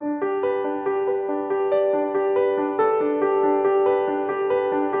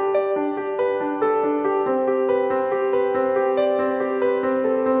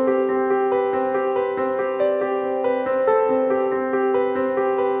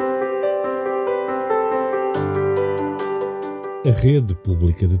A rede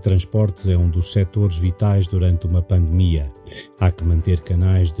pública de transportes é um dos setores vitais durante uma pandemia. Há que manter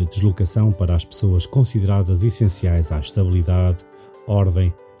canais de deslocação para as pessoas consideradas essenciais à estabilidade,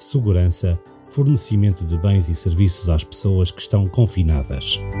 ordem, segurança, fornecimento de bens e serviços às pessoas que estão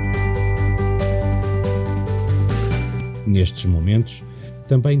confinadas. Nestes momentos,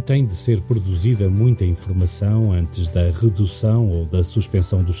 também tem de ser produzida muita informação antes da redução ou da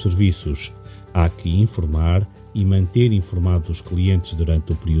suspensão dos serviços. Há que informar e manter informados os clientes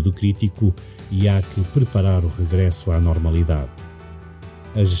durante o período crítico e há que preparar o regresso à normalidade.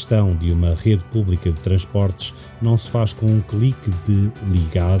 A gestão de uma rede pública de transportes não se faz com um clique de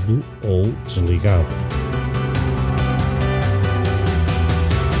ligado ou desligado.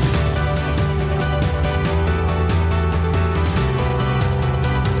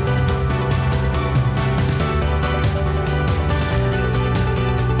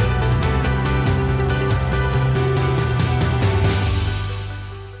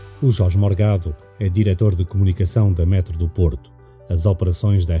 O Jorge Morgado é diretor de comunicação da Metro do Porto. As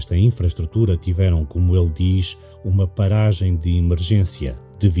operações desta infraestrutura tiveram, como ele diz, uma paragem de emergência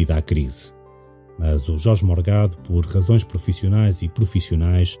devido à crise. Mas o Jorge Morgado, por razões profissionais e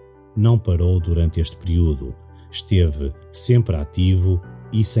profissionais, não parou durante este período. Esteve sempre ativo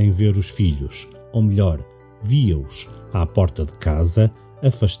e sem ver os filhos, ou melhor, via-os à porta de casa,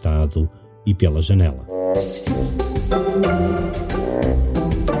 afastado e pela janela.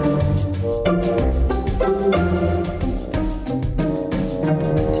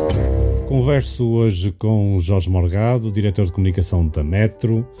 Converso hoje com Jorge Morgado, diretor de comunicação da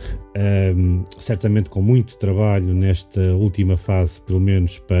Metro, certamente com muito trabalho nesta última fase, pelo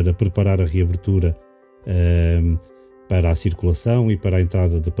menos para preparar a reabertura para a circulação e para a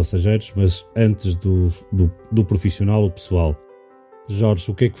entrada de passageiros, mas antes do profissional, o pessoal. Jorge,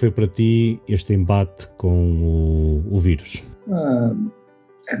 o que é que foi para ti este embate com o vírus?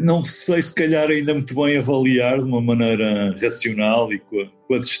 Não sei, se calhar ainda muito bem avaliar de uma maneira racional e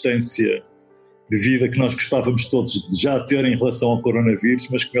com a distância de vida que nós gostávamos todos de já ter em relação ao coronavírus,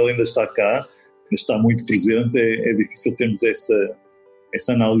 mas como ele ainda está cá, ainda está muito presente, é difícil termos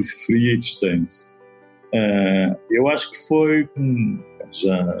essa análise fria e distante. Eu acho que foi,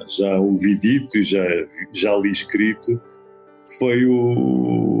 já ouvi dito e já li escrito, foi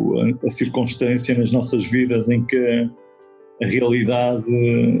a circunstância nas nossas vidas em que a realidade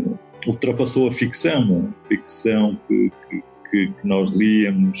ultrapassou a ficção que nós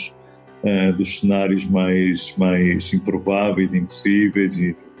líamos dos cenários mais improváveis, impossíveis,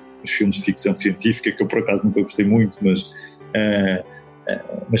 e os filmes de ficção científica, que eu por acaso nunca gostei muito, mas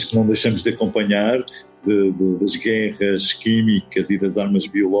que não deixamos de acompanhar, das guerras químicas e das armas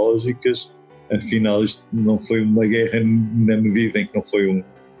biológicas. Afinal, isto não foi uma guerra na medida em que não foi um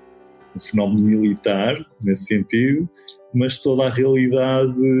fenómeno militar, nesse sentido, mas toda a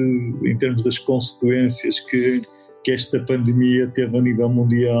realidade em termos das consequências que esta pandemia teve a nível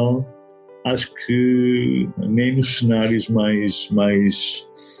mundial, acho que nem nos cenários mais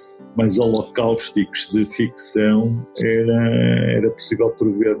holocáusticos de ficção era possível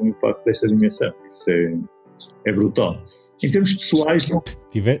prever o impacto desta dimensão. Isso é brutal. Em termos pessoais, não...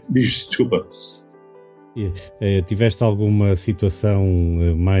 Desculpa. Tiveste alguma situação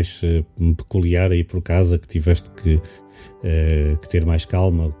mais peculiar aí por casa que tiveste que ter mais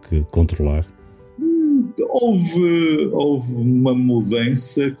calma, que controlar? Houve uma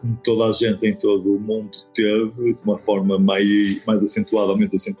mudança, como toda a gente em todo o mundo teve, de uma forma mais acentuada ou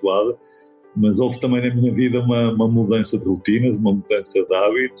menos acentuada, mas houve também na minha vida uma mudança de rotinas, uma mudança de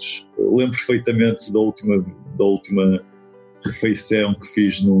hábitos. Eu lembro perfeitamente da última refeição que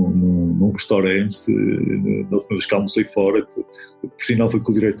fiz num restaurante, da última vez que almocei fora, que por sinal foi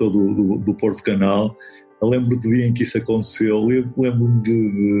com o diretor do Porto Canal. Eu lembro do dia em que isso aconteceu, lembro-me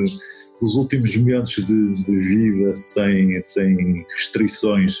dos últimos momentos de vida sem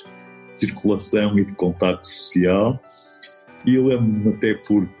restrições de circulação e de contacto social, e eu lembro-me até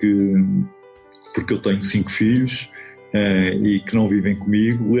porque eu tenho 5 filhos e que não vivem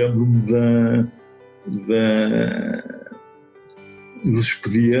comigo, lembro-me dos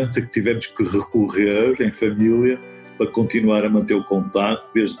expedientes a que tivemos que recorrer em família para continuar a manter o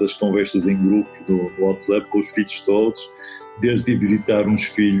contacto, desde as conversas em grupo do WhatsApp com os filhos todos, desde ir visitar uns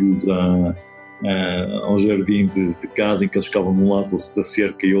filhos ao jardim de casa em que eles ficavam de um lado da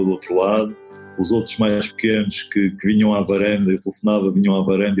cerca e eu do outro lado, os outros mais pequenos que vinham à varanda, eu telefonava, vinham à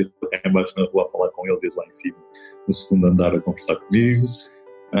varanda e eu estava cá embaixo na rua a falar com eles desde lá em cima, no segundo andar a conversar comigo.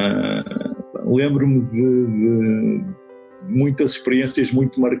 Lembro-me de muitas experiências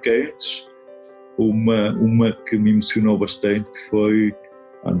muito marcantes. Uma que me emocionou bastante, que foi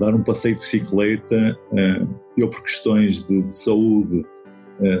a dar um passeio de bicicleta. Eu, por questões de saúde,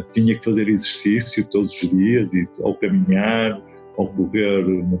 tinha que fazer exercício todos os dias, ou caminhar, ou correr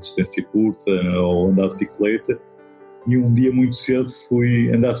uma distância curta, ou andar de bicicleta. E um dia muito cedo fui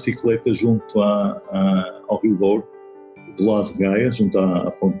andar de bicicleta junto ao Rio Douro, do lado de Gaia, junto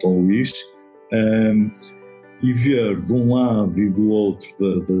à Ponte Dom Luís, e ver de um lado e do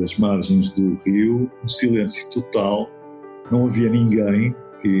outro das margens do rio um silêncio total, não havia ninguém,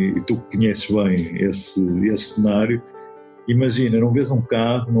 e tu conheces bem esse cenário. Imagina, não vês um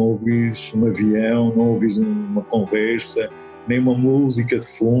carro, não ouvis um avião, não ouvis uma conversa, nem uma música de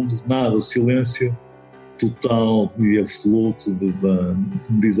fundo, nada, o silêncio total e absoluto,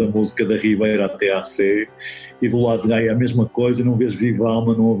 como diz a música, da Ribeira até à Sé, e do lado de Gaia a mesma coisa, não vês viva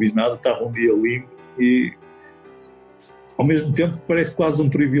alma, não ouvis nada, estava um dia lindo e ao mesmo tempo parece quase um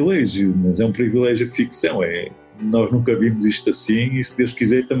privilégio, mas é um privilégio de ficção, nós nunca vimos isto assim e se Deus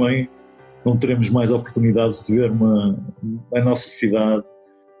quiser também não teremos mais oportunidades de ver a nossa cidade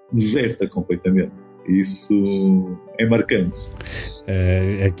deserta completamente. Isso é marcante.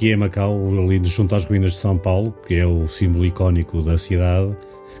 Aqui em Macau, ali junto às ruínas de São Paulo, que é o símbolo icónico da cidade,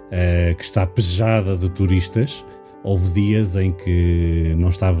 que está pejada de turistas, houve dias em que não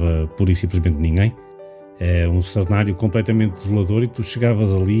estava pura e simplesmente ninguém. É um cenário completamente desolador e tu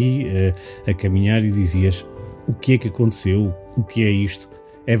chegavas ali a caminhar e dizias: o que é que aconteceu? O que é isto?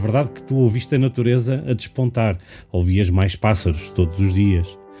 É verdade que tu ouviste a natureza a despontar, ouvias mais pássaros todos os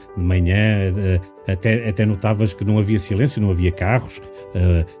dias. De manhã até notavas que não havia silêncio, não havia carros,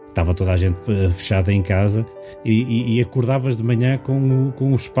 estava toda a gente fechada em casa e acordavas de manhã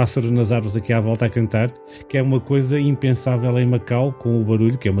com os pássaros nas árvores aqui à volta a cantar, que é uma coisa impensável em Macau, com o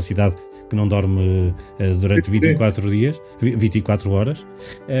barulho, que é uma cidade que não dorme durante 24 horas,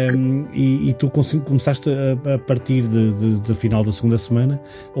 e tu começaste a partir da final da segunda semana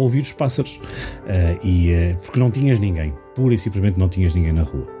a ouvir os pássaros, porque não tinhas ninguém, pura e simplesmente não tinhas ninguém na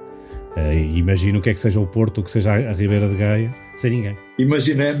rua. Imagino o que é que seja o Porto, o que seja a Ribeira de Gaia, sem ninguém.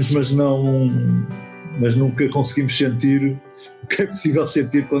 Imaginemos, mas nunca conseguimos sentir o que é possível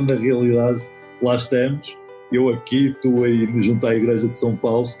sentir quando na realidade lá estamos. Eu aqui, tu aí junto à Igreja de São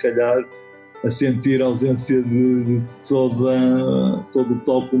Paulo, se calhar a sentir a ausência de todo o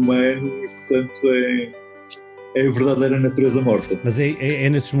toque humano e, portanto, é a verdadeira natureza morta. Mas é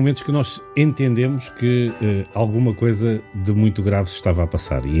nesses momentos que nós entendemos que alguma coisa de muito grave se estava a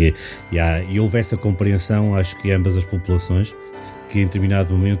passar e houve essa compreensão, acho que ambas as populações, que em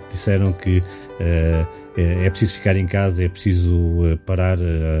determinado momento disseram que é preciso ficar em casa, é preciso parar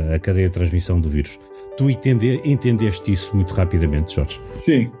a cadeia de transmissão do vírus. Tu entendeste isso muito rapidamente, Jorge?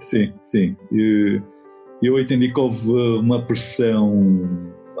 Sim. Eu entendi que houve uma pressão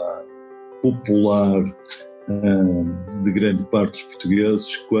popular de grande parte dos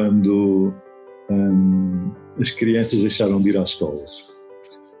portugueses quando as crianças deixaram de ir às escolas.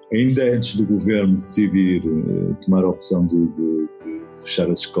 Ainda antes do governo decidir tomar a opção de fechar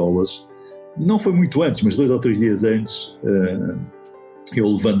as escolas, não foi muito antes, mas 2 ou 3 dias antes, eu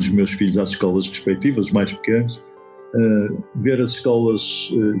levando os meus filhos às escolas respectivas, os mais pequenos, ver as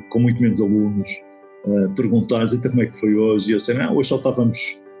escolas com muito menos alunos, perguntar-lhes então como é que foi hoje, e eu disse, hoje só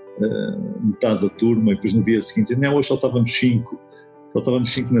estávamos metade da turma, e depois no dia seguinte, hoje só estávamos 5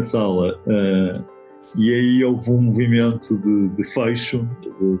 na sala, e aí houve um movimento de fecho,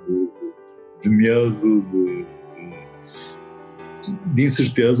 de medo, de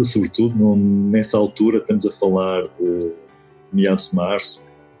incerteza, sobretudo nessa altura. Estamos a falar de meados de março,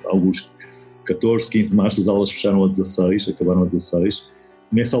 alguns 14, 15 de março, as aulas fecharam a 16, acabaram a 16.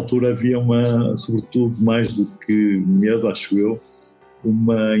 Nessa altura havia sobretudo mais do que medo, acho eu,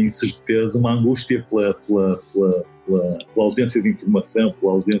 uma incerteza, uma angústia pela ausência de informação,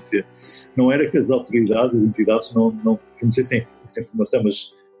 pela ausência... Não era que as autoridades, as entidades não fornecessem essa informação,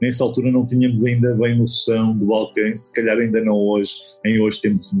 mas nessa altura não tínhamos ainda bem noção do alcance, se calhar ainda não hoje, hoje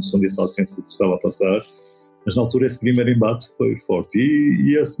temos noção desse alcance do que estava a passar, mas na altura esse primeiro embate foi forte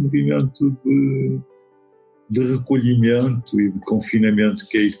e esse movimento de recolhimento e de confinamento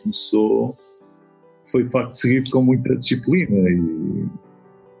que aí começou foi de facto seguido com muita disciplina e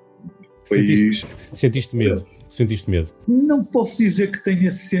foi Sentiste medo? Sentiste medo? Não posso dizer que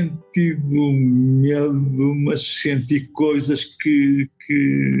tenha sentido medo, mas senti coisas que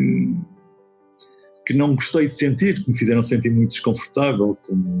não gostei de sentir, que me fizeram sentir muito desconfortável,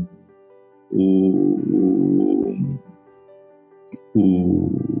 como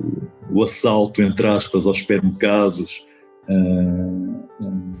o assalto, entre aspas, aos supermercados,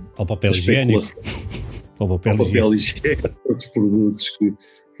 ao papel higiênico, ao papel higiênico, outros produtos, que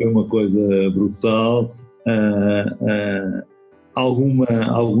foi uma coisa brutal.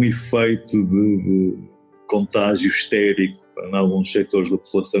 algum efeito de contágio histérico em alguns setores da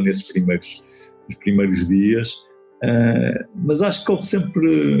população nos primeiros dias, mas acho que houve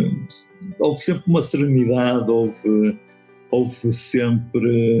sempre uma serenidade, houve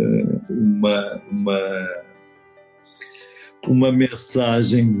sempre uma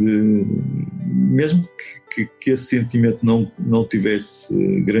mensagem de, mesmo que esse sentimento não tivesse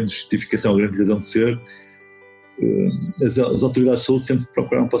grande justificação, grande razão de ser, as autoridades de saúde sempre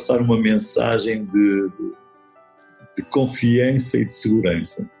procuraram passar uma mensagem de confiança e de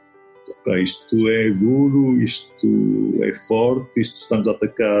segurança. Isto é duro, isto é forte, isto estamos a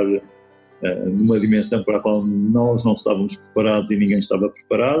atacar numa dimensão para a qual nós não estávamos preparados e ninguém estava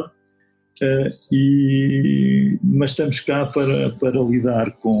preparado, mas estamos cá para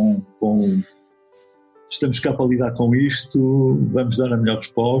lidar estamos cá para lidar com isto, vamos dar a melhor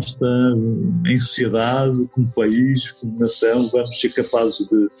resposta em sociedade, como país, como nação, vamos ser capazes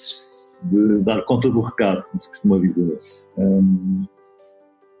de dar conta do recado, como se costuma dizer.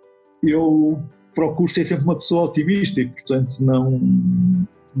 Eu procuro ser sempre uma pessoa otimista e, portanto,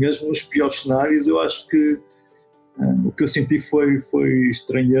 mesmo nos piores cenários, eu acho que o que eu senti foi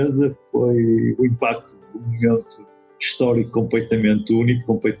estranheza, foi o impacto de um momento histórico completamente único,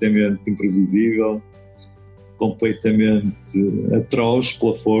 completamente imprevisível, completamente atroz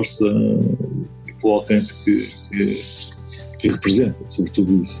pela força e pelo alcance que representa,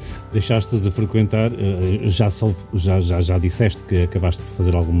 sobretudo isso. Deixaste de frequentar, já disseste que acabaste por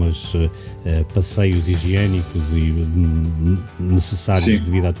fazer alguns passeios higiênicos e necessários Sim.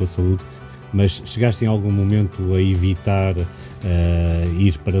 devido à tua saúde, mas chegaste em algum momento a evitar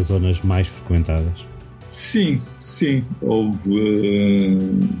ir para zonas mais frequentadas? Sim.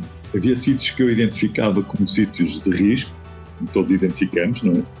 Havia sítios que eu identificava como sítios de risco, como todos identificamos,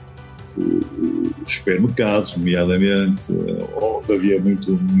 não é? Os supermercados, nomeadamente, onde havia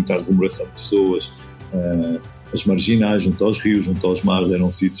muita aglomeração de pessoas, as marginais, junto aos rios, junto aos mares,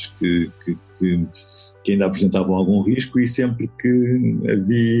 eram sítios que ainda apresentavam algum risco, e sempre que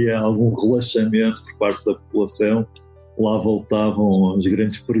havia algum relaxamento por parte da população, lá voltavam as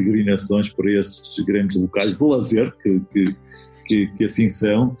grandes peregrinações para esses grandes locais de lazer, que assim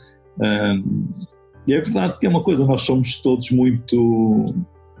são. E é verdade que é uma coisa, nós somos todos muito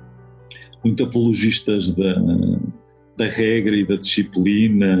apologistas da regra e da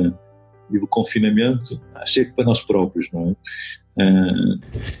disciplina e do confinamento, achei que para nós próprios, não é?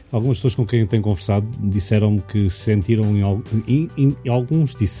 Algumas pessoas com quem eu tenho conversado disseram-me que sentiram,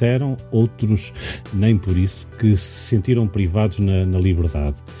 alguns disseram, outros nem por isso, que se sentiram privados na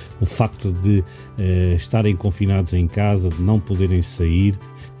liberdade. O facto de estarem confinados em casa, de não poderem sair,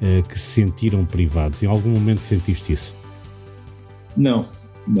 que se sentiram privados. Em algum momento sentiste isso? Não.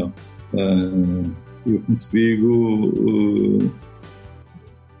 Eu, como te digo,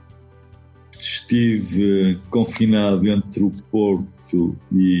 estive confinado entre o Porto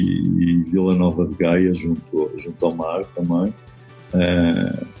e Vila Nova de Gaia, junto ao mar também.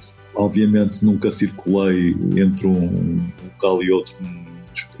 Obviamente nunca circulei entre um local e outro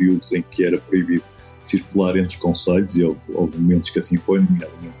nos períodos em que era proibido circular entre os concelhos, e houve momentos que assim foi,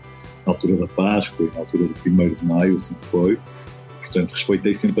 nomeadamente na altura da Páscoa e na altura do 1º de Maio, assim foi. Portanto,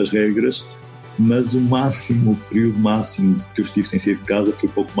 respeitei sempre as regras, mas o período máximo que eu estive sem sair de casa foi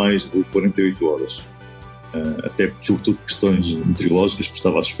pouco mais de 48 horas. Até, sobretudo, por questões meteorológicas, porque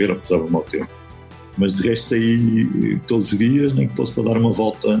estava a chover ou porque estava mau tempo. Mas de resto saí todos os dias, nem que fosse para dar uma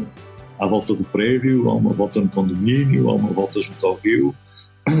volta à volta do prédio, ou uma volta no condomínio, ou uma volta junto ao rio,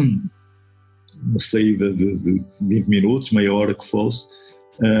 uma saída de 20 minutos, meia hora que fosse.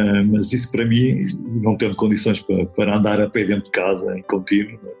 Mas isso para mim, não tendo condições para andar a pé dentro de casa em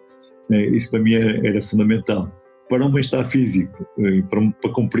contínuo, isso para mim era fundamental. Para um bem-estar físico,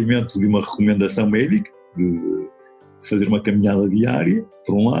 para cumprimento de uma recomendação médica, de fazer uma caminhada diária,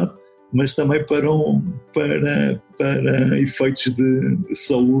 por um lado, mas também para efeitos de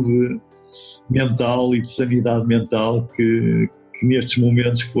saúde mental e de sanidade mental que nestes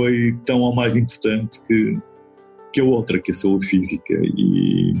momentos foi tão ou mais importante que a outra, que a saúde física.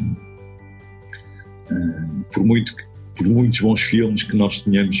 E por muitos bons filmes que nós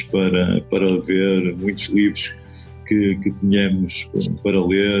tenhamos para ver, muitos livros que tenhamos para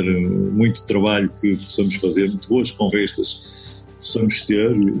ler, muito trabalho que possamos fazer, muito boas conversas possamos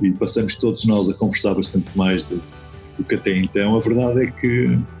ter, e passamos todos nós a conversar bastante mais do que até então, a verdade é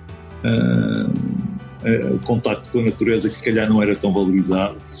que o contacto com a natureza, que se calhar não era tão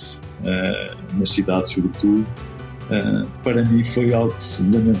valorizado nas cidades sobretudo, para mim foi algo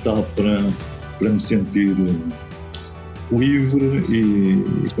fundamental para me sentir livre e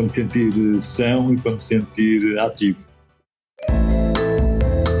para me sentir são e para me sentir ativo.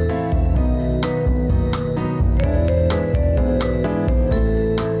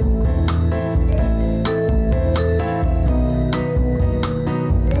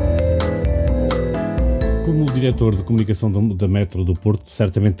 diretor de comunicação da Metro do Porto,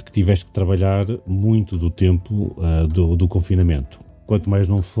 certamente que tiveste que trabalhar muito do tempo do confinamento, quanto mais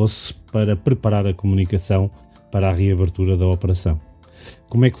não fosse para preparar a comunicação para a reabertura da operação.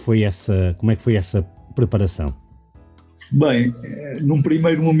 Como é que foi essa preparação? Bem, num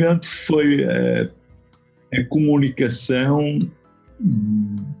primeiro momento foi a comunicação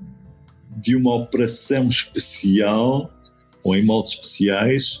de uma operação especial, ou em moldes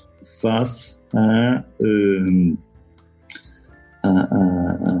especiais, face à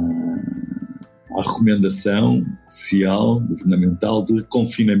recomendação oficial, governamental de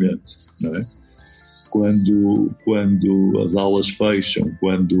confinamento, não é? Quando as aulas fecham,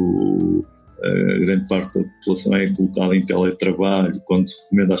 quando grande parte da população é colocada em teletrabalho, quando se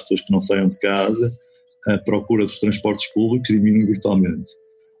recomenda às pessoas que não saiam de casa, a procura dos transportes públicos diminui brutalmente.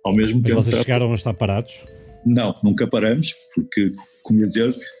 Ao mesmo tempo, vocês chegaram a estar parados? Não, nunca paramos, porque, como ia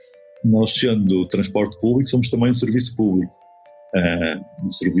dizer, nós sendo transporte público, somos também um serviço público.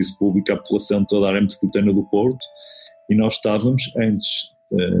 Um serviço público à população de toda a área metropolitana do Porto, e nós estávamos, antes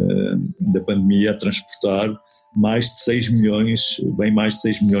da pandemia, a transportar mais de 6 milhões, bem mais de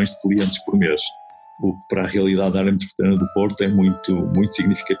 6 milhões de clientes por mês, o que para a realidade da área metropolitana do Porto é muito, muito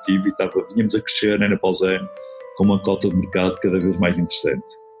significativo, e vínhamos a crescer ano após ano com uma cota de mercado cada vez mais interessante.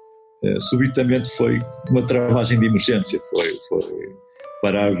 Subitamente foi uma travagem de emergência, foi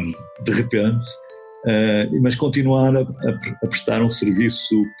parar de repente, mas continuar a prestar um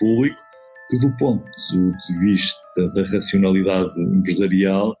serviço público que, do ponto de vista da racionalidade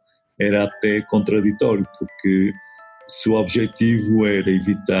empresarial, era até contraditório, porque se o objetivo era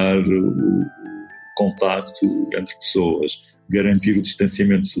evitar o contacto entre pessoas, garantir o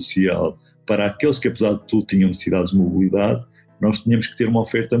distanciamento social para aqueles que, apesar de tudo, tinham necessidades de mobilidade, nós tínhamos que ter uma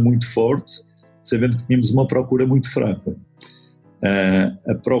oferta muito forte, sabendo que tínhamos uma procura muito fraca.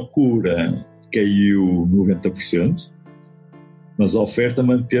 A procura caiu 90%, mas a oferta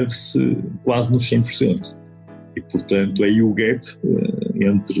manteve-se quase nos 100%. E, portanto, aí o gap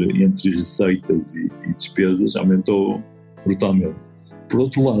entre receitas e despesas aumentou brutalmente. Por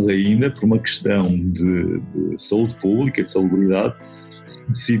outro lado, ainda, por uma questão de saúde pública, de salubridade,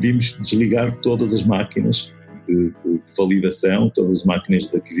 decidimos desligar todas as máquinas de validação, todas as máquinas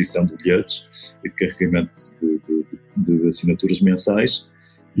de aquisição de bilhetes e de carregamento de assinaturas mensais,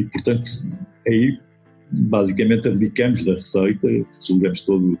 e, portanto, aí basicamente abdicamos da receita, desligamos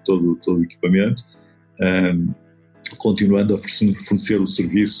todo o equipamento, continuando a fornecer o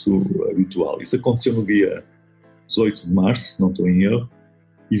serviço habitual. Isso aconteceu no dia 18 de março, se não estou em erro,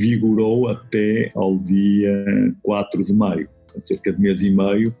 e vigorou até ao dia 4 de maio, cerca de mês e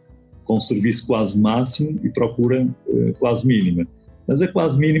meio, com serviço quase máximo e procura quase mínima. Mas a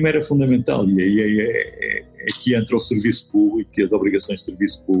quase mínima era fundamental, e aí é que entra o serviço público e as obrigações de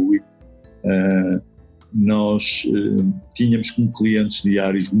serviço público. Nós tínhamos como clientes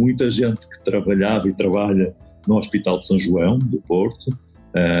diários muita gente que trabalhava e trabalha no Hospital de São João, do Porto,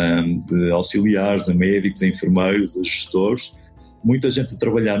 de auxiliares, a médicos, a enfermeiros, a gestores, muita gente a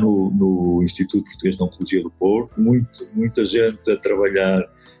trabalhar no Instituto Português de Oncologia do Porto, muita gente a trabalhar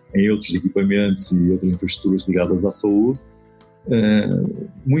em outros equipamentos e outras infraestruturas ligadas à saúde,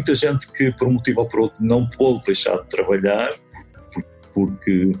 muita gente que, por um motivo ou por outro, não pôde deixar de trabalhar,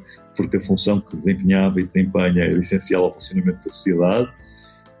 porque a função que desempenhava e desempenha era essencial ao funcionamento da sociedade,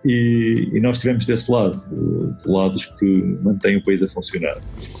 e nós estivemos desse lado, de lados que mantêm o país a funcionar.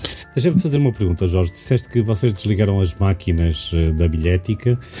 Deixa-me fazer uma pergunta, Jorge. Disseste que vocês desligaram as máquinas da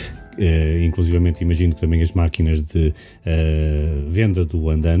bilhética, inclusivamente imagino que também as máquinas de venda do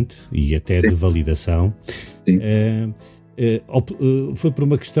andante e até de validação. Sim. Foi por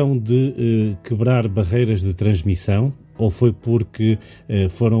uma questão de quebrar barreiras de transmissão, ou foi porque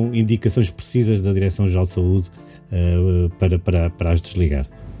foram indicações precisas da Direção-Geral de Saúde para as desligar?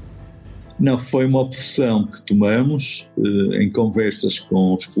 Não, foi uma opção que tomamos em conversas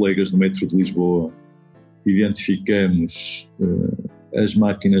com os colegas do Metro de Lisboa. Identificamos as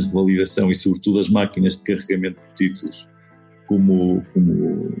máquinas de validação e, sobretudo, as máquinas de carregamento de títulos como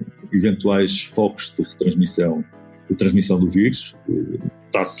eventuais focos de transmissão do vírus,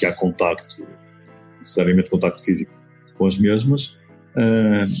 dado que há necessariamente contacto físico com as mesmas,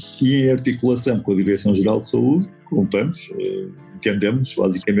 e em articulação com a Direção-Geral de Saúde, entendemos,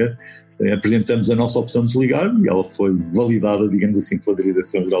 basicamente, apresentamos a nossa opção de desligar, e ela foi validada, digamos assim, pela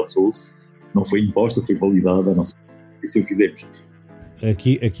Direção-Geral de Saúde, não foi imposta, foi validada a nossa, e assim o fizemos.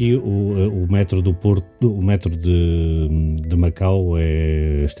 Aqui o metro do Porto, o metro de Macau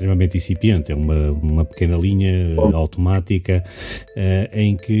é extremamente incipiente, é uma pequena linha automática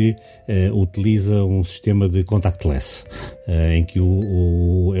em que utiliza um sistema de contactless, em que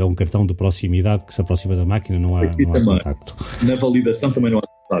é um cartão de proximidade que se aproxima da máquina, não há contacto. Na validação também não há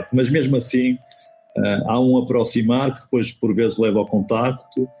contacto, mas mesmo assim há um aproximar que depois por vezes leva ao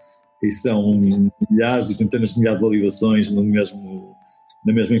contacto, e são milhares e centenas de milhares de validações na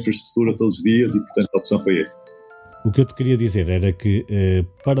mesma infraestrutura todos os dias, e portanto a opção foi essa. O que eu te queria dizer era que,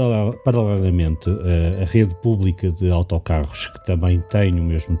 paralelamente, a rede pública de autocarros, que também tem o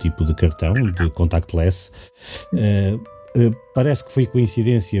mesmo tipo de cartão, de contactless, parece que foi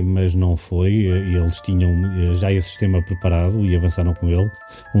coincidência, mas não foi. Eles tinham já esse sistema preparado e avançaram com ele,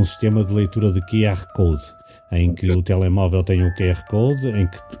 um sistema de leitura de QR Code, em que o telemóvel tem um QR Code, em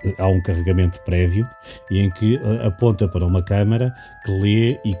que há um carregamento prévio e em que aponta para uma câmara que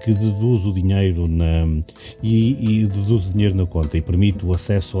lê e que deduz o dinheiro e deduz o dinheiro na conta e permite o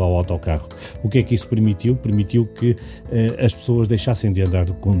acesso ao autocarro. O que é que isso permitiu? Permitiu que as pessoas deixassem de andar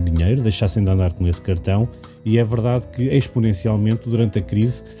com dinheiro, deixassem de andar com esse cartão, e é verdade que exponencialmente durante a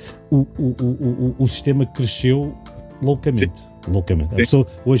crise o sistema cresceu loucamente. A pessoa,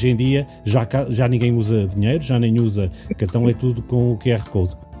 hoje em dia, já ninguém usa dinheiro, já nem usa cartão, é tudo com o QR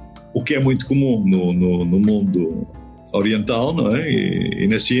Code. O que é muito comum no mundo oriental, não é? E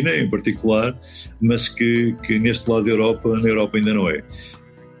na China em particular, mas que neste lado na Europa ainda não é.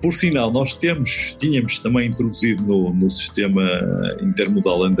 Por sinal, nós tínhamos também introduzido no sistema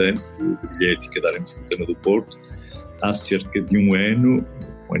intermodal andante de bilhética da área metropolitana do Porto, há cerca de um ano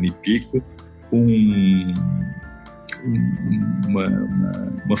e pico,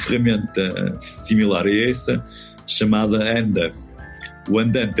 uma ferramenta similar a essa, chamada Anda. O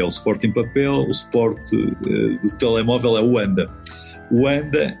andante é o suporte em papel, o suporte do telemóvel é o Anda. O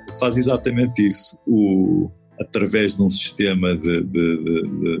Anda faz exatamente isso, através de um sistema de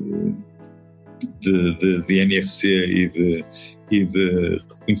NFC e de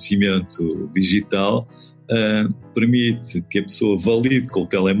reconhecimento digital, permite que a pessoa valide com o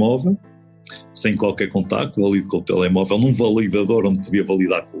telemóvel, sem qualquer contacto, valide com o telemóvel num validador onde podia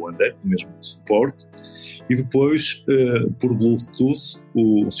validar com o andante, no mesmo suporte, e depois, por Bluetooth,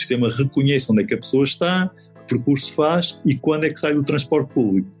 o sistema reconhece onde é que a pessoa está, que percurso faz e quando é que sai do transporte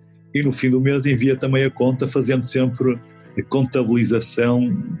público. E no fim do mês envia também a conta, fazendo sempre a contabilização,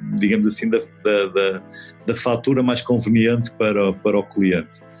 digamos assim, da fatura mais conveniente para o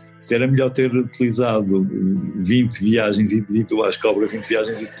cliente. Se era melhor ter utilizado 20 viagens individuais, cobra 20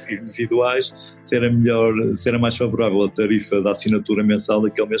 viagens individuais, se era mais favorável a tarifa da assinatura mensal,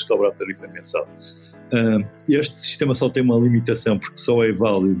 daquele mês cobra a tarifa mensal. Este sistema só tem uma limitação, porque só é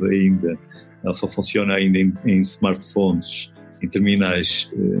válido ainda, só funciona ainda em smartphones, em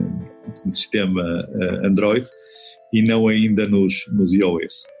terminais de sistema Android, e não ainda nos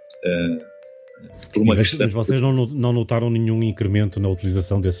iOS. Mas vocês não notaram nenhum incremento na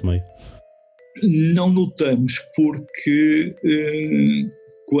utilização desse meio? Não notamos, porque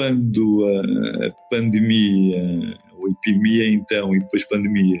quando a pandemia, ou epidemia então, e depois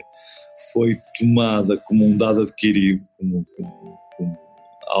pandemia, foi tomada como um dado adquirido, como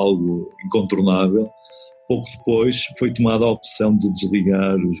algo incontornável, pouco depois foi tomada a opção de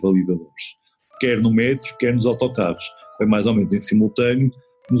desligar os validadores, quer no metro, quer nos autocarros. Foi mais ou menos em simultâneo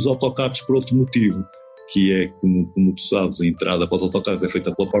nos autocarros por outro motivo, que é, como tu sabes, a entrada para os autocarros é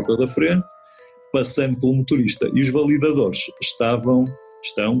feita pela porta da frente, passando pelo motorista, e os validadores estão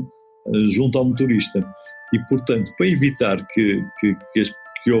junto ao motorista, e portanto, para evitar que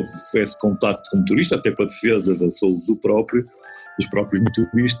houvesse contacto com o motorista, até para a defesa da saúde dos próprios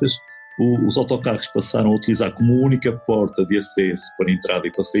motoristas, os autocarros passaram a utilizar como única porta de acesso para entrada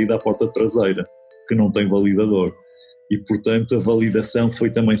e para saída a porta traseira, que não tem validador. E, portanto, a validação foi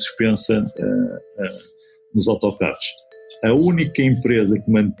também suspensa nos autocarros. A única empresa que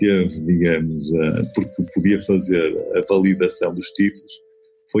manteve, digamos, porque podia fazer a validação dos títulos,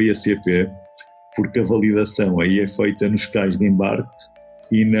 foi a CP, porque a validação aí é feita nos cais de embarque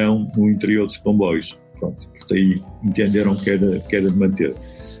e não no interior dos comboios. Pronto, por aí entenderam que era de manter.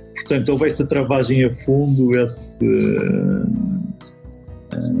 Portanto, houve essa travagem a fundo,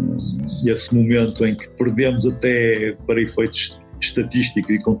 esse momento em que perdemos até para efeitos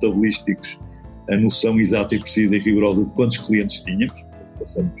estatísticos e contabilísticos a noção exata e precisa e rigorosa de quantos clientes tínhamos.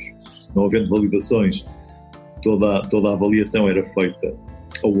 Não havendo validações, toda a avaliação era feita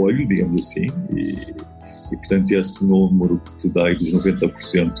ao olho, digamos assim, e portanto esse número que te dei dos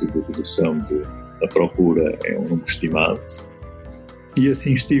 90% de redução da procura é um número estimado. E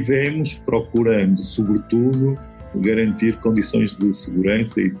assim estivemos procurando, sobretudo, garantir condições de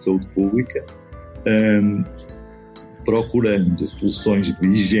segurança e de saúde pública, procurando soluções de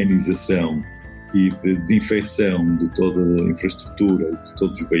higienização e de desinfecção de toda a infraestrutura, de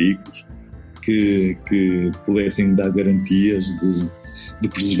todos os veículos, que pudessem dar garantias de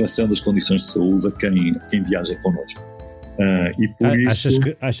preservação das condições de saúde a quem viaja connosco. E por isso...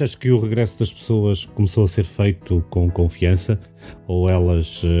 Achas que o regresso das pessoas começou a ser feito com confiança, ou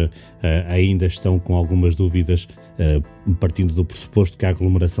elas ainda estão com algumas dúvidas, partindo do pressuposto que a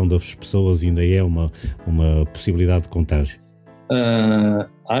aglomeração das pessoas ainda é uma possibilidade de contágio?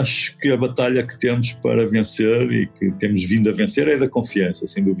 Acho que a batalha que temos para vencer e que temos vindo a vencer é da confiança,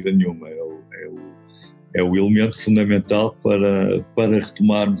 sem dúvida nenhuma. É o elemento fundamental para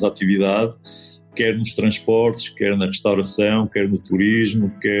retomarmos a atividade, quer nos transportes, quer na restauração, quer no turismo,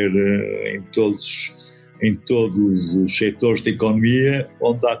 quer em todos os setores da economia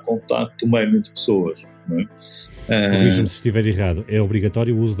onde há contacto humano entre pessoas. Não é? Corrija-me se estiver errado, é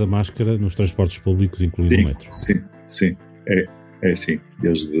obrigatório o uso da máscara nos transportes públicos, incluindo o metro? Sim, é sim,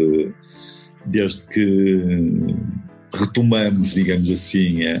 desde que retomamos, digamos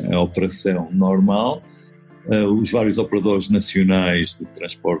assim, a operação normal, os vários operadores nacionais de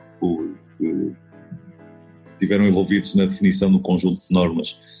transporte público estiveram envolvidos na definição do conjunto de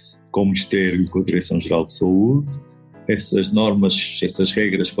normas com o Ministério e com a Direção-Geral de Saúde. Essas normas, essas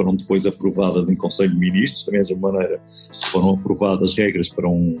regras foram depois aprovadas em Conselho de Ministros, da mesma maneira foram aprovadas regras para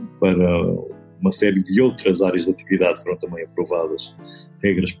uma série de outras áreas de atividade, foram também aprovadas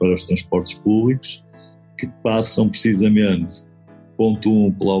regras para os transportes públicos, que passam precisamente, ponto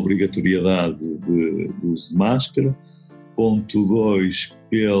 1, pela obrigatoriedade do uso de máscara, ponto 2,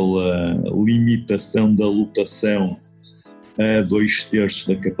 pela limitação da lotação a 2/3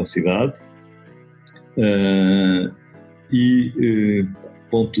 da capacidade, e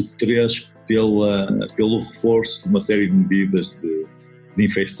ponto 3, pelo reforço de uma série de medidas de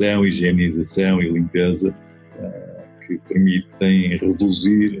desinfecção, higienização e limpeza que permitem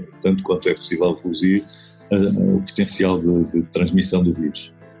reduzir, tanto quanto é possível reduzir, o potencial de transmissão do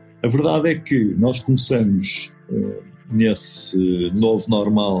vírus. A verdade é que nós começamos nesse novo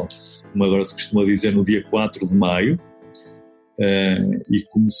normal, como agora se costuma dizer, no dia 4 de maio, e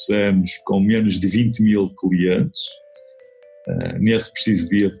começamos com menos de 20 mil clientes, nesse preciso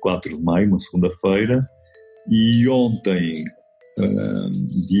dia de 4 de maio, uma segunda-feira, e ontem,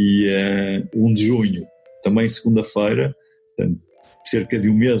 dia 1 de junho, também segunda-feira, portanto, cerca de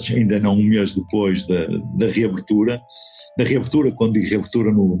um mês, ainda não um mês depois da reabertura, quando digo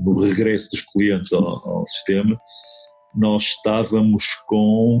reabertura no regresso dos clientes ao sistema, nós estávamos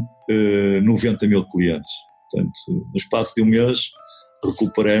com 90 mil clientes. Portanto, no espaço de um mês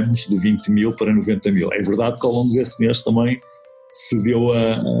recuperamos de 20 mil para 90 mil. É verdade que ao longo desse mês também se deu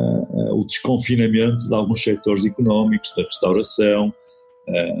o desconfinamento de alguns setores económicos, da restauração,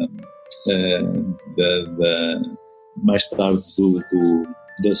 mais tarde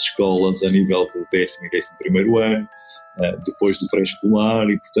das escolas a nível do 10º e 11º ano, depois do pré-escolar,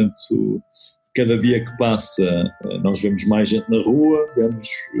 e portanto cada dia que passa nós vemos mais gente na rua, vemos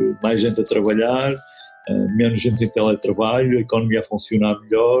mais gente a trabalhar, menos gente em teletrabalho, a economia a funcionar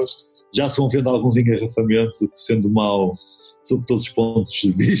melhor, já se vão vendo alguns engarrafamentos, o que sendo mau sob todos os pontos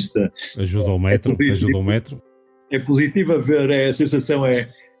de vista. Ajuda o metro. É positivo a ver, a sensação é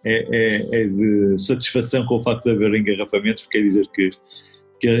de satisfação com o facto de haver engarrafamentos, porque quer dizer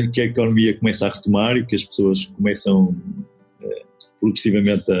que a economia começa a retomar e que as pessoas começam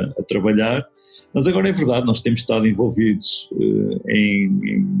progressivamente a trabalhar. Mas agora é verdade, nós temos estado envolvidos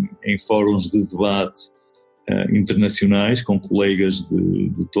em fóruns de debate internacionais com colegas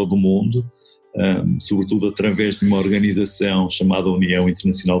de todo o mundo, sobretudo através de uma organização chamada União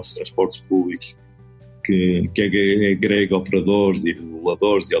Internacional dos Transportes Públicos, que agrega operadores e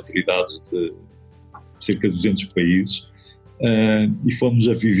reguladores e autoridades de cerca de 200 países, e fomos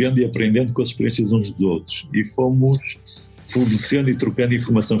vivendo e aprendendo com as experiências uns dos outros, e fomos fornecendo e trocando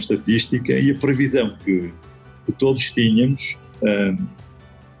informação estatística, e a previsão que todos tínhamos,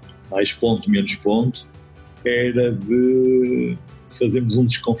 mais ponto, menos ponto, era de fazermos um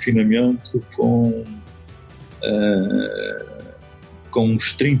desconfinamento com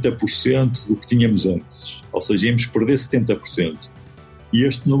uns 30% do que tínhamos antes, ou seja, íamos perder 70%. E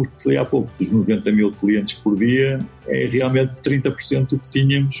este número que falei há pouco, dos 90 mil clientes por dia, é realmente 30% do que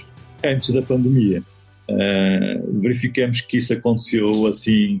tínhamos antes da pandemia. Verificamos que isso aconteceu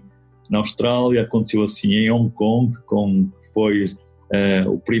assim na Austrália, aconteceu assim em Hong Kong, foi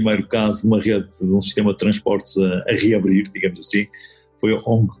o primeiro caso de uma rede, de um sistema de transportes a reabrir, digamos assim. Foi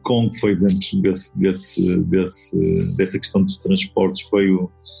Hong Kong que foi dentro dessa questão dos transportes,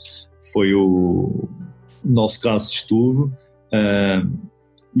 foi o nosso caso de estudo,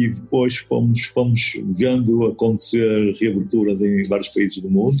 e depois fomos vendo acontecer reaberturas em vários países do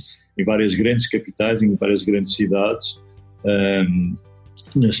mundo, em várias grandes capitais, em várias grandes cidades,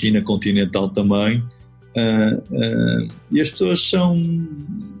 na China continental também, e as pessoas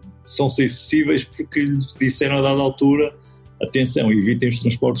são sensíveis porque lhes disseram a dada altura: atenção, evitem os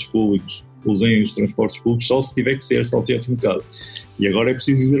transportes públicos, usem os transportes públicos só se tiver que ser autenticado. E agora é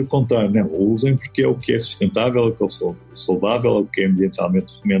preciso dizer o contrário, não, usem porque é o que é sustentável, é o que é saudável, é o que é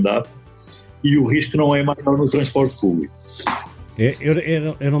ambientalmente recomendável, e o risco não é maior no transporte público.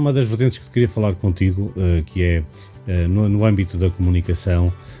 Era uma das vertentes que queria falar contigo, que é no âmbito da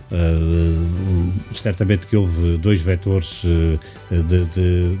comunicação. Certamente que houve dois vetores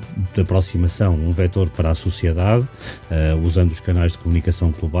de aproximação, um vetor para a sociedade, usando os canais de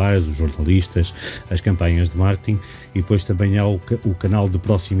comunicação globais, os jornalistas, as campanhas de marketing, e depois também há o canal de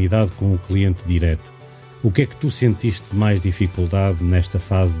proximidade com o cliente direto. O que é que tu sentiste mais dificuldade nesta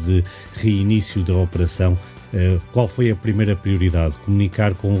fase de reinício da operação? Qual foi a primeira prioridade?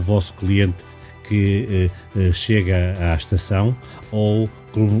 Comunicar com o vosso cliente que chega à estação, ou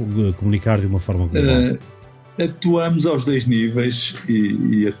comunicar de uma forma global? Atuamos aos dois níveis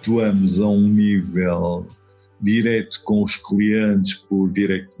e atuamos a um nível direto com os clientes por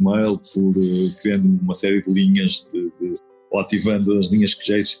direct mail, por criando uma série de linhas ou ativando as linhas que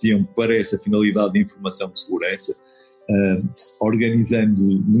já existiam para essa finalidade de informação de segurança,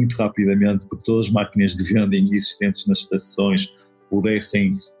 organizando muito rapidamente para que todas as máquinas de vending existentes nas estações pudessem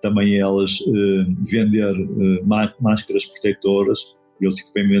também elas vender máscaras protetoras e outros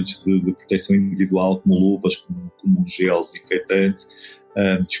equipamentos de proteção individual, como luvas, como gel desinfetante.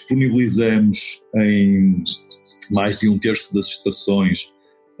 Disponibilizamos em mais de 1/3 das estações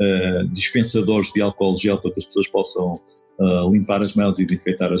dispensadores de álcool gel para que as pessoas possam limpar as mãos e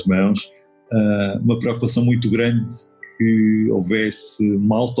desinfetar as mãos. Uma preocupação muito grande que houvesse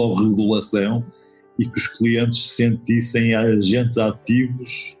uma autorregulação e que os clientes se sentissem agentes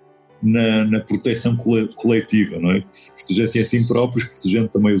ativos na proteção coletiva, não é? Que se protegessem a si próprios, protegendo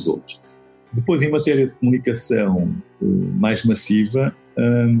também os outros. Depois, em matéria de comunicação mais massiva,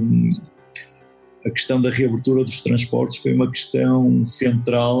 a questão da reabertura dos transportes foi uma questão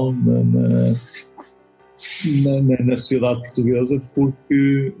central na sociedade portuguesa,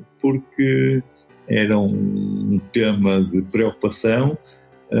 porque era um tema de preocupação,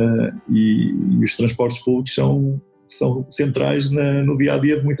 e os transportes públicos são centrais no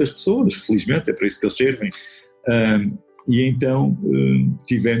dia-a-dia de muitas pessoas, felizmente, é para isso que eles servem. E então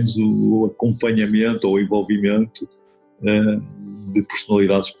tivemos o acompanhamento ou o envolvimento de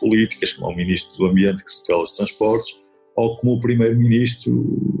personalidades políticas, como o Ministro do Ambiente, que tutela os transportes, ou como o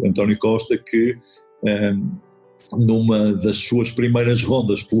Primeiro-Ministro, António Costa, que numa das suas primeiras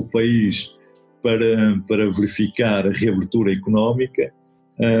rondas pelo país para verificar a reabertura económica,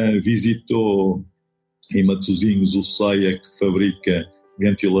 visitou em Matosinhos o CEIA, que fabrica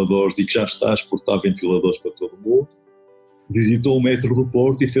ventiladores e que já está a exportar ventiladores para todo o mundo. Visitou o metro do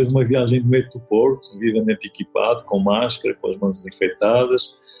Porto e fez uma viagem do metro do Porto, devidamente equipado, com máscara, com as mãos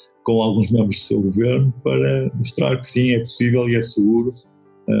desinfetadas, com alguns membros do seu governo, para mostrar que sim, é possível e é seguro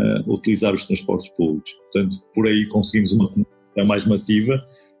utilizar os transportes públicos. Portanto, por aí conseguimos uma comunicação mais massiva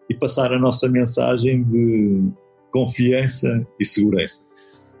e passar a nossa mensagem de confiança e segurança.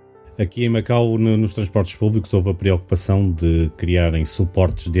 Aqui em Macau, nos transportes públicos, houve a preocupação de criarem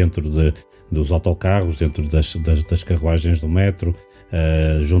suportes dentro dos autocarros, dentro das carruagens do metro,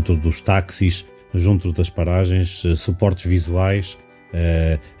 junto dos táxis, junto das paragens, suportes visuais,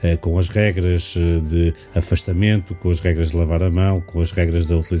 com as regras de afastamento, com as regras de lavar a mão, com as regras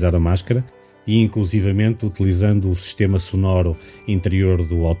de utilizar a máscara, e inclusivamente utilizando o sistema sonoro interior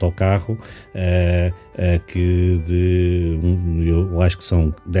do autocarro, que eu acho que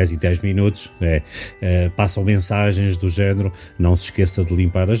são 10 e 10 minutos, passam mensagens do género: não se esqueça de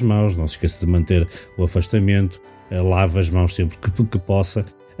limpar as mãos, não se esqueça de manter o afastamento, lave as mãos sempre que possa.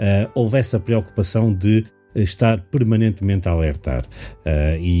 Houve essa preocupação de estar permanentemente a alertar,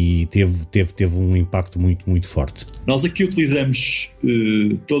 e teve um impacto muito, muito forte. Nós aqui utilizamos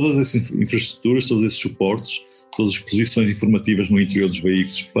todas essas infraestruturas, todos esses suportes, todas as posições informativas no interior dos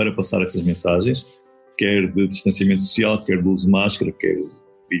veículos para passar essas mensagens, quer de distanciamento social, quer de uso de máscara, quer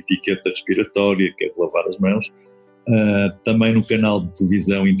de etiqueta respiratória, quer de lavar as mãos. Também no canal de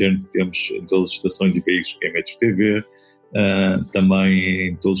televisão interno que temos em todas as estações e veículos, que é a Metro TV, também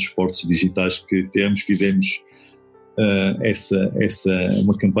em todos os suportes digitais que temos, fizemos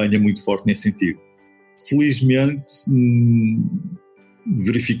uma campanha muito forte nesse sentido. Felizmente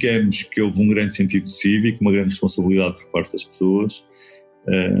verificamos que houve um grande sentido cívico, uma grande responsabilidade por parte das pessoas,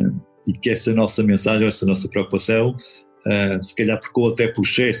 e que essa nossa mensagem, essa nossa preocupação, se calhar pecou até por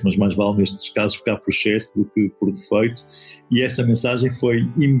excesso, mas mais vale nestes casos pecar por excesso do que por defeito, e essa mensagem foi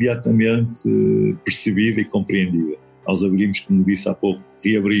imediatamente percebida e compreendida. Nós abrimos, como disse há pouco,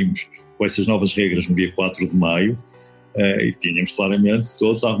 reabrimos com essas novas regras no dia 4 de maio, e tínhamos claramente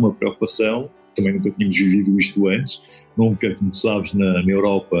todos alguma preocupação, também nunca tínhamos vivido isto antes, nunca, como sabes, na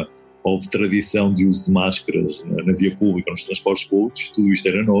Europa houve tradição de uso de máscaras na via pública, nos transportes públicos, tudo isto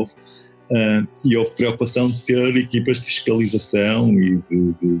era novo, e houve preocupação de ter equipas de fiscalização e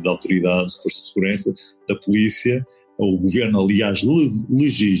de autoridades de força de segurança, da polícia. O governo, aliás,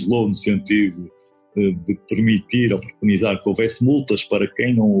 legislou no sentido de permitir ou preconizar que houvesse multas para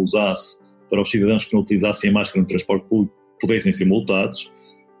quem não usasse, para os cidadãos que não utilizassem a máscara no transporte público pudessem ser multados,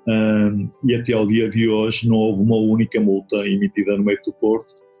 e até ao dia de hoje não houve uma única multa emitida no Metro do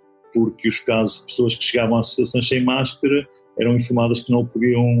Porto, porque os casos de pessoas que chegavam às estações sem máscara eram informadas que não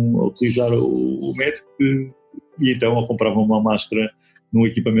podiam utilizar o metro, e então ou compravam uma máscara num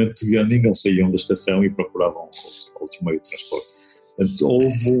equipamento de vending ou saíam da estação e procuravam outro meio de transporte. Portanto,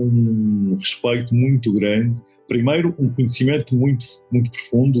 houve um respeito muito grande, primeiro um conhecimento muito, muito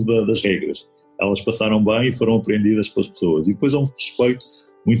profundo das regras, elas passaram bem e foram aprendidas pelas pessoas, e depois há um respeito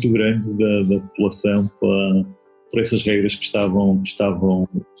muito grande da população por essas regras que estavam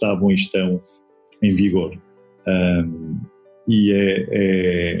e estão em vigor. E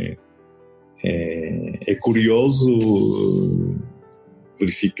é curioso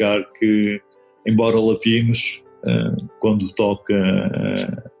verificar que, embora latinos, quando toca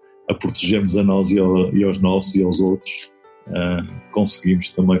a protegermos a nós e aos nossos e aos outros, conseguimos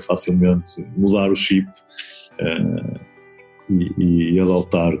também facilmente mudar o chip e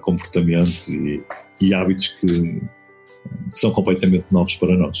adotar comportamentos e hábitos que são completamente novos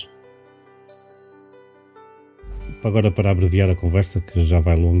para nós. Agora, para abreviar a conversa, que já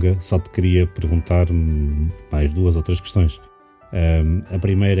vai longa, só te queria perguntar mais 2 ou 3 questões. A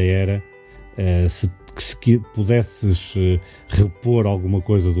primeira era se pudesses repor alguma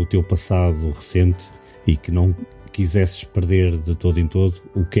coisa do teu passado recente e que não quisesses perder de todo em todo,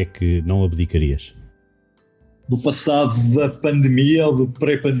 o que é que não abdicarias? Do passado da pandemia ou do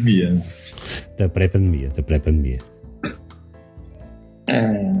pré-pandemia? Da pré-pandemia.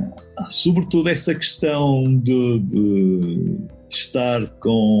 Sobretudo essa questão de estar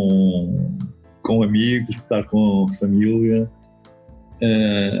com amigos, estar com família.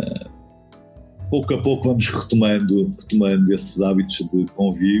 Pouco a pouco vamos retomando esses hábitos de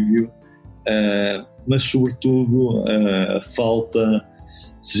convívio, mas sobretudo a falta,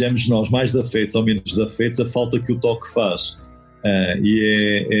 sejamos nós mais desafetos ou menos desafetos, a falta que o toque faz.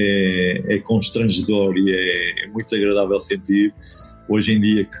 E é constrangedor e é muito desagradável sentir. Hoje em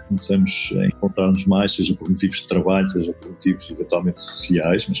dia que começamos a encontrar-nos mais, seja por motivos de trabalho, seja por motivos eventualmente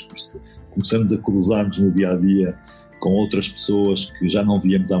sociais, mas começamos a cruzar-nos no dia-a-dia com outras pessoas que já não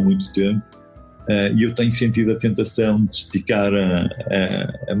víamos há muito tempo, e eu tenho sentido a tentação de esticar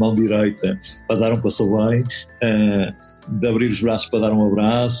a mão direita para dar um passo bem, de abrir os braços para dar um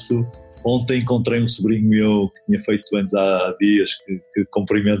abraço. Ontem encontrei um sobrinho meu que tinha feito anos há dias, que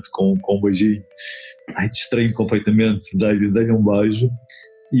cumprimento com um beijinho. Distraí-me completamente, dei-lhe um beijo,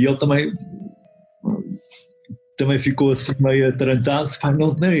 e ele também ficou assim meio atarantado,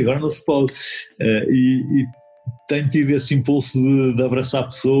 agora não se pode, e tenho tido esse impulso de abraçar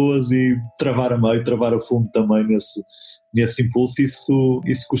pessoas e travar a meio, travar a fundo também nesse impulso.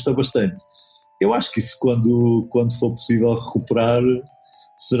 Isso custa bastante. Eu acho que isso, quando for possível recuperar,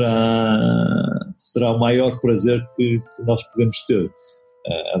 será o maior prazer que nós podemos ter.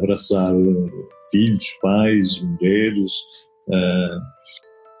 Abraçar filhos, pais, mulheres,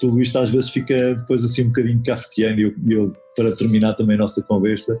 tudo isto às vezes fica depois assim um bocadinho kafkiano. E eu, para terminar também a nossa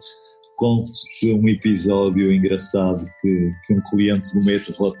conversa, conto-te um episódio engraçado que um cliente do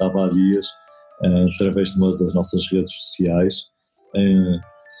metro relatava há dias, através de uma das nossas redes sociais,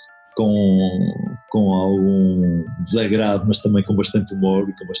 com algum desagrado, mas também com bastante humor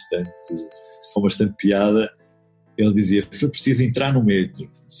e com bastante piada. Ele dizia: foi preciso entrar no metro,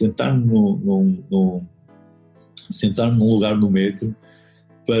 sentar-me num lugar no metro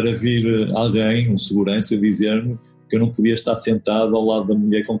para vir alguém, um segurança, dizer-me que eu não podia estar sentado ao lado da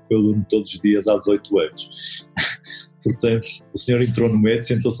mulher com que eu durmo todos os dias há 18 anos. Portanto, o senhor entrou no metro,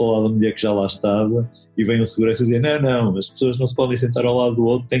 sentou-se ao lado da mulher que já lá estava, e vem um segurança dizer: não, as pessoas não se podem sentar ao lado do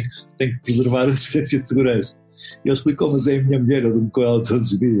outro, tem que preservar a distância de segurança. E ele explicou: mas é a minha mulher, eu durmo com ela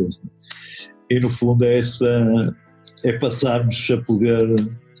todos os dias. E no fundo é passarmos a poder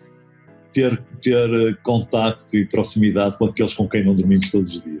ter contacto e proximidade com aqueles com quem não dormimos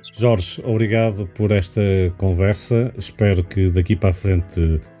todos os dias. Jorge, obrigado por esta conversa. Espero que daqui para a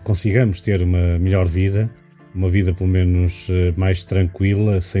frente consigamos ter uma melhor vida, uma vida pelo menos mais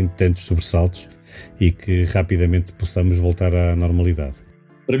tranquila, sem tantos sobressaltos, e que rapidamente possamos voltar à normalidade.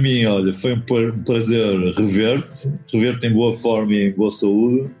 Para mim, olha, foi um prazer rever-te em boa forma e em boa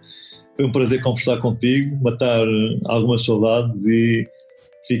saúde. Foi um prazer conversar contigo, matar algumas saudades e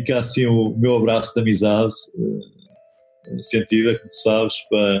fica assim o meu abraço de amizade sentida, como sabes,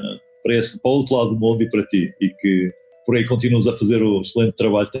 para o outro lado do mundo e para ti, e que por aí continuas a fazer o excelente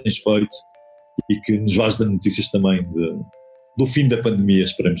trabalho que tens feito e que nos vais dar notícias também do fim da pandemia,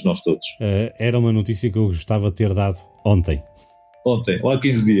 esperamos nós todos. Era uma notícia que eu gostava de ter dado ontem, ou há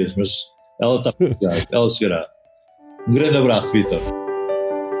 15 dias, mas ela está ela chegará. Um grande abraço, Vítor.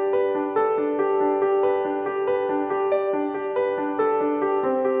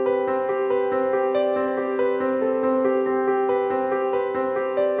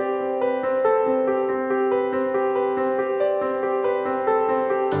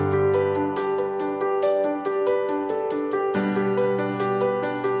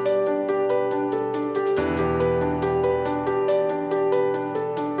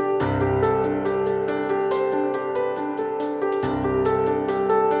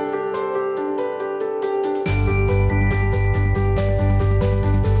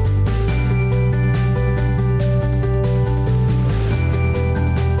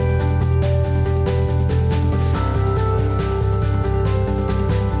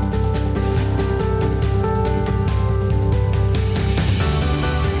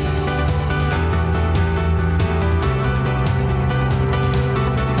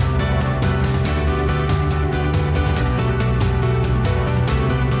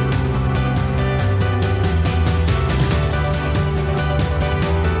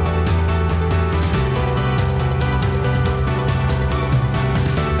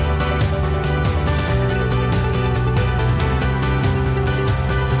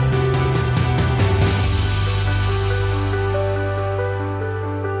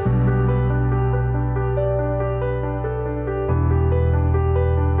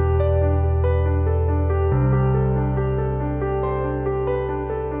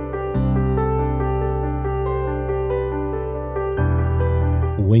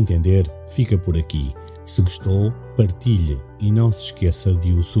 O Entender fica por aqui. Se gostou, partilhe e não se esqueça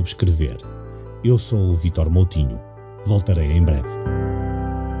de o subscrever. Eu sou o Vítor Moutinho. Voltarei em breve.